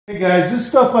Hey guys, this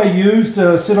stuff I use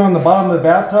to sit on the bottom of the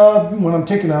bathtub when I'm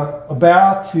taking a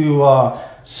bath to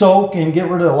soak and get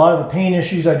rid of a lot of the pain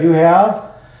issues I do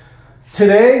have.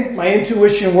 Today, my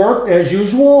intuition worked as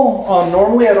usual.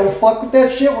 Normally I don't fuck with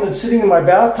that shit when it's sitting in my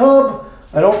bathtub.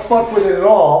 I don't fuck with it at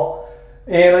all.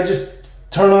 And I just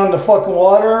turn on the fucking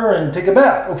water and take a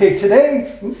bath. Okay,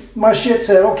 today my shit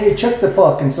said, okay, check the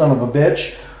fucking son of a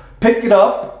bitch. Pick it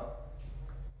up.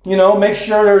 You know, make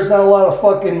sure there's not a lot of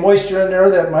fucking moisture in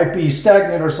there that might be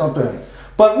stagnant or something.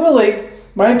 But really,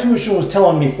 my intuition was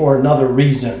telling me for another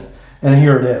reason. And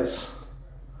here it is.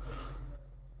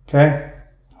 Okay?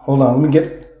 Hold on, let me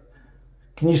get...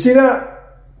 Can you see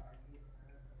that?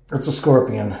 It's a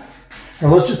scorpion. Now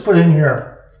let's just put it in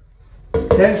here.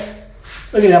 Okay?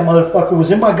 Look at that motherfucker. It was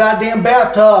in my goddamn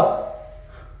bathtub.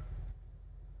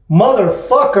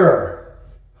 Motherfucker.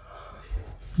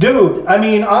 Dude, I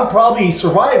mean, I'd probably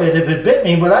survive it if it bit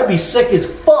me, but I'd be sick as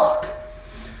fuck.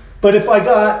 But if I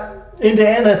got into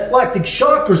anaphylactic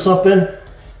shock or something,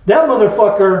 that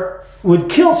motherfucker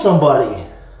would kill somebody.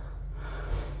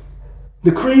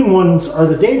 The cream ones are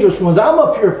the dangerous ones. I'm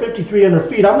up here at 5,300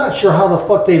 feet. I'm not sure how the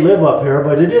fuck they live up here,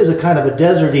 but it is a kind of a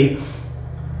deserty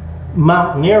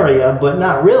mountain area, but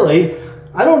not really.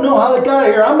 I don't know how it got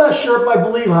here. I'm not sure if I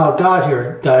believe how it got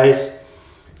here, guys.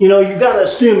 You know, you gotta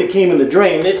assume it came in the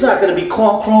drain. It's not gonna be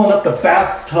crawling up the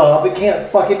bathtub. It can't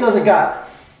fuck. It doesn't got,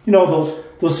 you know,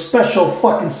 those special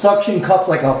fucking suction cups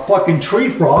like a fucking tree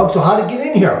frog. So how to get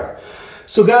in here?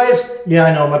 So guys, yeah,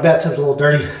 I know my bathtub's a little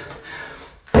dirty.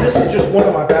 This is just one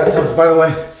of my bathtubs, by the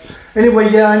way.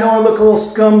 Anyway, yeah, I know I look a little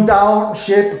scummed out and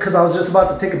shit because I was just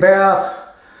about to take a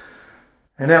bath,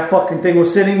 and that fucking thing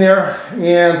was sitting there,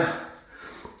 and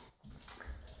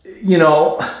you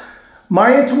know.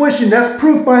 My intuition, that's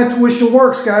proof my intuition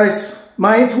works, guys.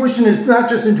 My intuition is not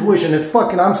just intuition, it's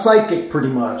fucking, I'm psychic pretty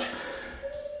much.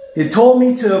 It told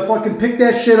me to fucking pick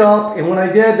that shit up, and when I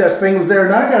did, that thing was there.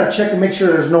 Now I gotta check and make sure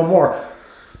there's no more.